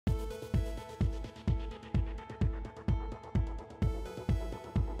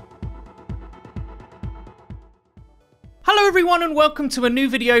Hello everyone and welcome to a new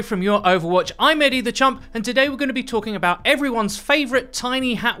video from Your Overwatch. I'm Eddie the Chump and today we're going to be talking about everyone's favourite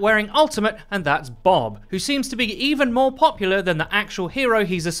tiny hat wearing ultimate, and that's Bob, who seems to be even more popular than the actual hero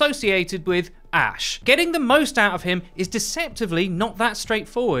he's associated with, Ashe. Getting the most out of him is deceptively not that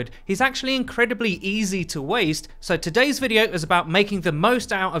straightforward. He's actually incredibly easy to waste, so today's video is about making the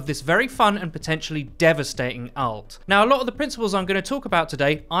most out of this very fun and potentially devastating ult. Now, a lot of the principles I'm going to talk about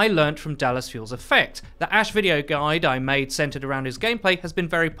today I learned from Dallas Fuel's Effect. The Ashe video guide I made centered around his gameplay has been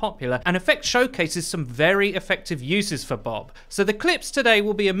very popular, and Effect showcases some very effective uses for Bob. So the clips today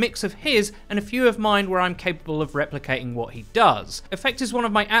will be a mix of his and a few of mine where I'm capable of replicating what he does. Effect is one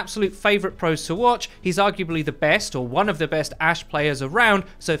of my absolute favourite pros to watch. He's arguably the best or one of the best Ashe players around,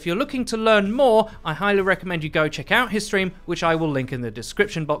 so if you're looking to learn more, I highly recommend you go check out his stream, which I will link in the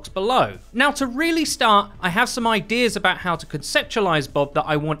description box below. Now, to really start, I have some ideas about how to conceptualize Bob that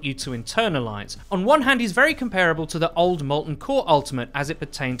I want you to internalize. On one hand, he's very comparable to the old Molten Core ultimate as it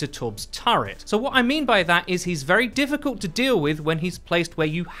pertained to Torb's turret. So what I mean by that is he's very difficult to deal with when he's placed where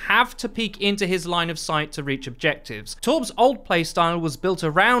you have to peek into his line of sight to reach objectives. Torb's old playstyle was built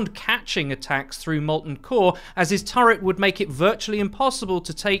around catching attacks through Molten Core, as his turret would make it virtually impossible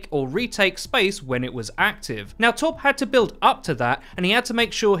to take or retake space when it was active. Now, Torb had to build up to that, and he had to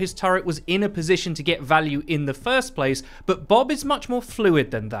make sure his turret was in a position to get value in the first place, but Bob is much more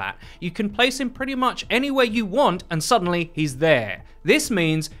fluid than that. You can place him pretty much anywhere you want and suddenly he's there. This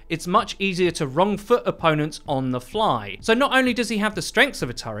means it's much easier to wrong foot opponents on the fly. So not only does he have the strengths of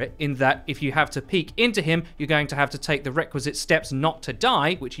a turret, in that if you have to peek into him, you're going to have to take the requisite steps not to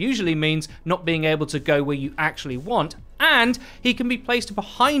die, which usually means not being able to go where you actually want, and he can be placed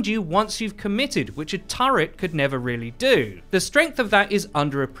behind you once you've committed, which a turret could never really do. The strength of that is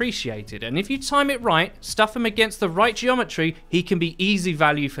underappreciated, and if you time it right, stuff him against the right geometry, he can be easy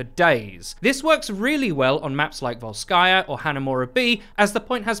value for days. This works really well on maps like Volskaya or Hanamura B, as the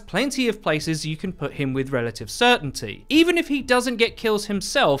point has plenty of places you can put him with relative certainty. Even if he doesn't get kills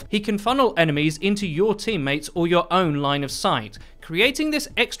himself, he can funnel enemies into your teammates or your own line of sight. Creating this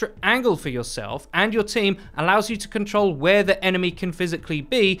extra angle for yourself and your team allows you to control where the enemy can physically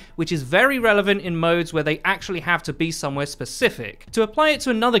be, which is very relevant in modes where they actually have to be somewhere specific. To apply it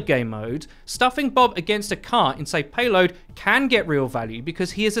to another game mode, stuffing Bob against a car in, say, Payload can get real value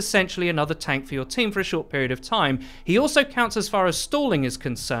because he is essentially another tank for your team for a short period of time. He also counts as far as stalling is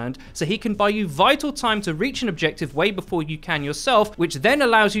concerned, so he can buy you vital time to reach an objective way before you can yourself, which then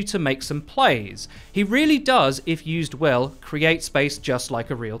allows you to make some plays. He really does, if used well, create space just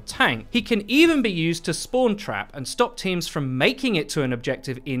like a real tank. He can even be used to spawn trap and stop teams from making it to an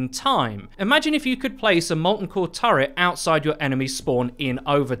objective in time. Imagine if you could place a Molten Core turret outside your enemy's spawn in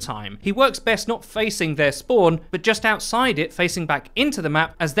overtime. He works best not facing their spawn, but just outside it, facing back into the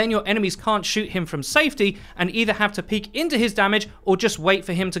map, as then your enemies can't shoot him from safety and either have to peek into his damage or just wait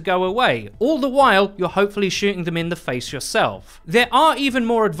for him to go away. All the while, you're hopefully shooting them in the face yourself. There are even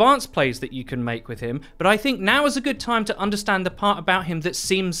more advanced plays that you can make with him, but I think now is a good time to understand the part about him that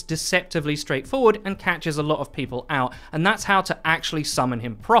seems deceptively straightforward and catches a lot of people out, and that's how to actually summon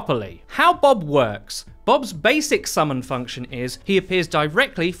him properly. How Bob works. Bob's basic summon function is he appears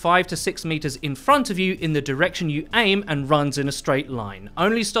directly 5 to 6 meters in front of you in the direction you aim and runs in a straight line,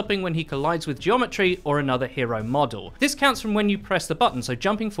 only stopping when he collides with geometry or another hero model. This counts from when you press the button, so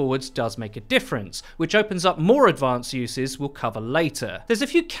jumping forwards does make a difference, which opens up more advanced uses we'll cover later. There's a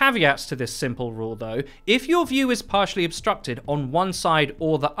few caveats to this simple rule though. If your view is partially obstructed on one side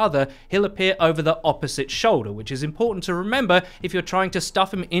or the other, he'll appear over the opposite shoulder, which is important to remember if you're trying to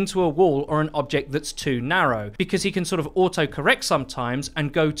stuff him into a wall or an object that's too narrow, because he can sort of auto-correct sometimes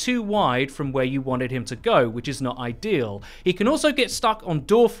and go too wide from where you wanted him to go, which is not ideal. He can also get stuck on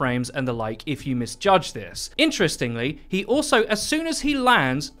door frames and the like if you misjudge this. Interestingly, he also, as soon as he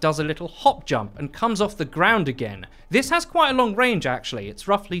lands, does a little hop jump and comes off the ground again. This has quite a long range actually, it's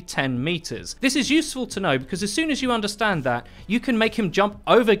roughly 10 meters. This is useful to know because as soon as you understand that, you can make him jump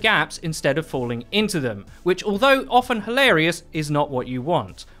over gaps instead of falling into them, which although often hilarious, is not what you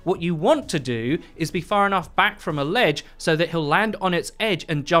want. What you want to do is be far enough back from a ledge so that he'll land on its edge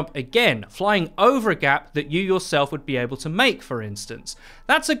and jump again, flying over a gap that you yourself would be able to make, for instance.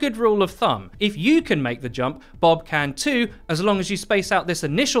 That's a good rule of thumb. If you can make the jump, Bob can too, as long as you space out this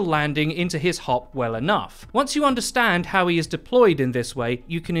initial landing into his hop well enough. Once you understand how he is deployed in this way,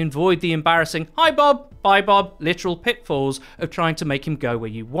 you can avoid the embarrassing "Hi Bob, bye Bob" literal pitfalls of trying to make him go where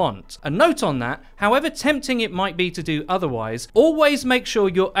you want. A note on that, however tempting it might be to do otherwise, always make sure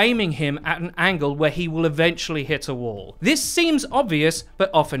you're you're aiming him at an angle where he will eventually hit a wall. This seems obvious, but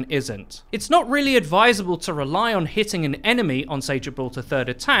often isn't. It's not really advisable to rely on hitting an enemy on, say, Gibraltar 3rd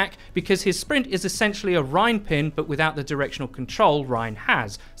attack, because his sprint is essentially a Rhine pin, but without the directional control Rhine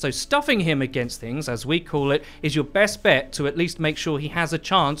has. So stuffing him against things, as we call it, is your best bet to at least make sure he has a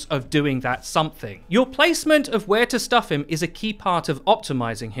chance of doing that something. Your placement of where to stuff him is a key part of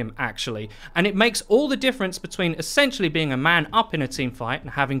optimizing him, actually, and it makes all the difference between essentially being a man up in a team fight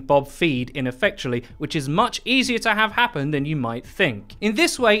and having Bob feed ineffectually, which is much easier to have happen than you might think. In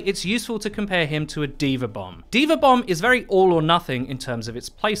this way, it's useful to compare him to a Diva Bomb. Diva Bomb is very all or nothing in terms of its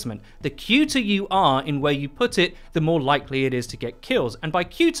placement. The cuter you are in where you put it, the more likely it is to get kills. And by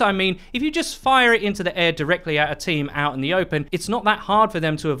cute I mean, if you just fire it into the air directly at a team out in the open, it's not that hard for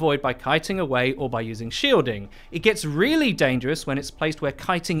them to avoid by kiting away or by using shielding. It gets really dangerous when it's placed where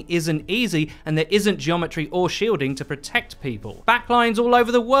kiting isn't easy and there isn't geometry or shielding to protect people. Backlines all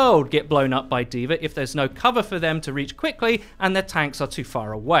over the world get blown up by Diva if there's no cover for them to reach quickly and their tanks are too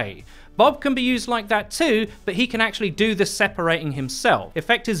far away. Bob can be used like that too, but he can actually do the separating himself.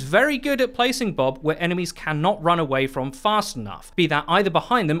 Effect is very good at placing Bob where enemies cannot run away from fast enough, be that either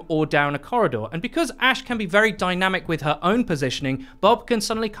behind them or down a corridor, and because Ashe can be very dynamic with her own positioning, Bob can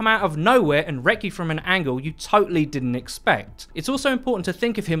suddenly come out of nowhere and wreck you from an angle you totally didn't expect. It's also important to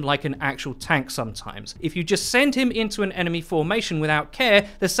think of him like an actual tank sometimes. If you just send him into an enemy formation without care,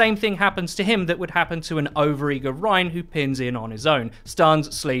 the same thing happens to him that would happen to an overeager Rhine who pins in on his own,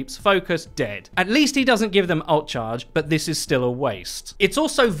 stuns, sleeps, focus, dead. At least he doesn't give them ult charge, but this is still a waste. It's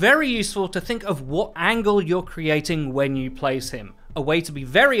also very useful to think of what angle you're creating when you place him. A way to be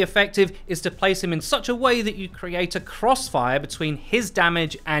very effective is to place him in such a way that you create a crossfire between his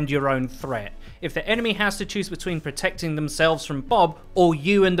damage and your own threat. If the enemy has to choose between protecting themselves from Bob or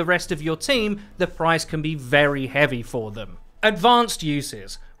you and the rest of your team, the price can be very heavy for them. Advanced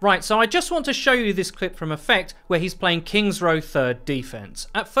uses. Right, so I just want to show you this clip from Effect where he's playing King's Row 3rd defense.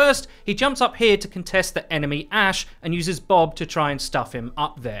 At first, he jumps up here to contest the enemy Ashe and uses Bob to try and stuff him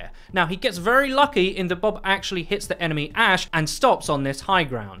up there. Now, he gets very lucky in that Bob actually hits the enemy Ashe and stops on this high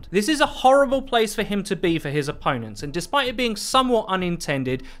ground. This is a horrible place for him to be for his opponents, and despite it being somewhat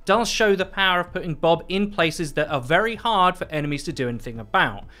unintended, does show the power of putting Bob in places that are very hard for enemies to do anything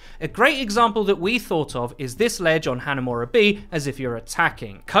about. A great example that we thought of is this ledge on Hanamura B as if you're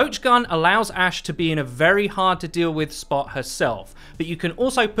attacking. Coach Gun allows Ashe to be in a very hard to deal with spot herself, but you can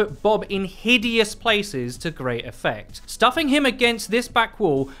also put Bob in hideous places to great effect. Stuffing him against this back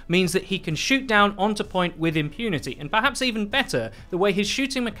wall means that he can shoot down onto point with impunity, and perhaps even better, the way his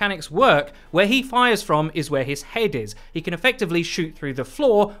shooting mechanics work, where he fires from is where his head is. He can effectively shoot through the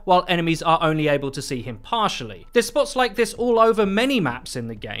floor, while enemies are only able to see him partially. There's spots like this all over many maps in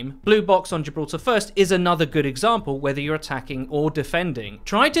the game. Blue box on Gibraltar 1st is another good example, whether you're attacking or defending.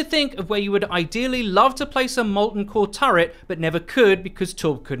 Try to think of where you would ideally love to place a Molten Core turret, but never could because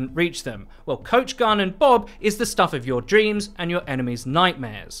Torb couldn't reach them. Well, Coach Gun and Bob is the stuff of your dreams and your enemies'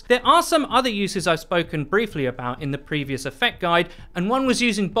 nightmares. There are some other uses I've spoken briefly about in the previous Effect guide, and one was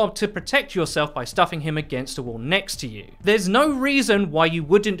using Bob to protect yourself by stuffing him against a wall next to you. There's no reason why you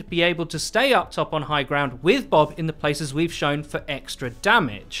wouldn't be able to stay up top on high ground with Bob in the places we've shown for extra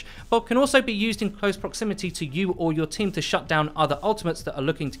damage. Bob can also be used in close proximity to you or your team to shut down other ultimates that are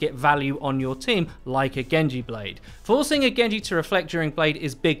looking to get value on your team, like a Genji Blade. Forcing a Genji to reflect during Blade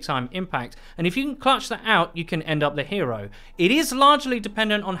is big time impact, and if you can clutch that out, you can end up the hero. It is largely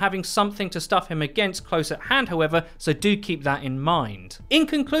dependent on having something to stuff him against close at hand, however, so do keep that in mind. In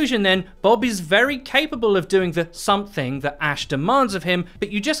conclusion then, Bob is very capable of doing the something that Ashe demands of him,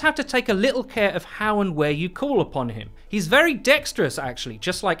 but you just have to take a little care of how and where you call upon him. He's very dexterous actually,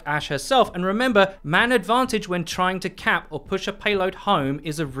 just like Ashe herself, and remember, man advantage when trying to cap or push a payload home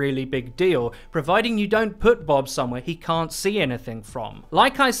is a really big deal, providing you don't put Bob somewhere he can't see anything from.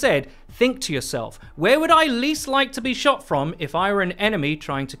 Like I said, think to yourself, where would I least like to be shot from if I were an enemy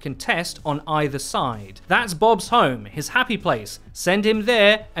trying to contest on either side? That's Bob's home, his happy place. Send him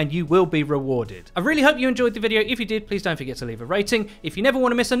there and you will be rewarded. I really hope you enjoyed the video. If you did, please don't forget to leave a rating. If you never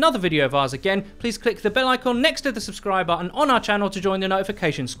want to miss another video of ours again, please click the bell icon next to the subscribe button on our channel to join the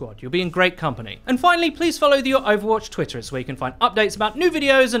notification squad. You'll be in great company. And finally, please follow the Your Overwatch Twitter. It's where you can find updates about new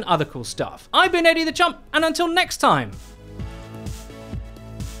videos and other cool stuff. I've been Eddie the Chump, and until next time,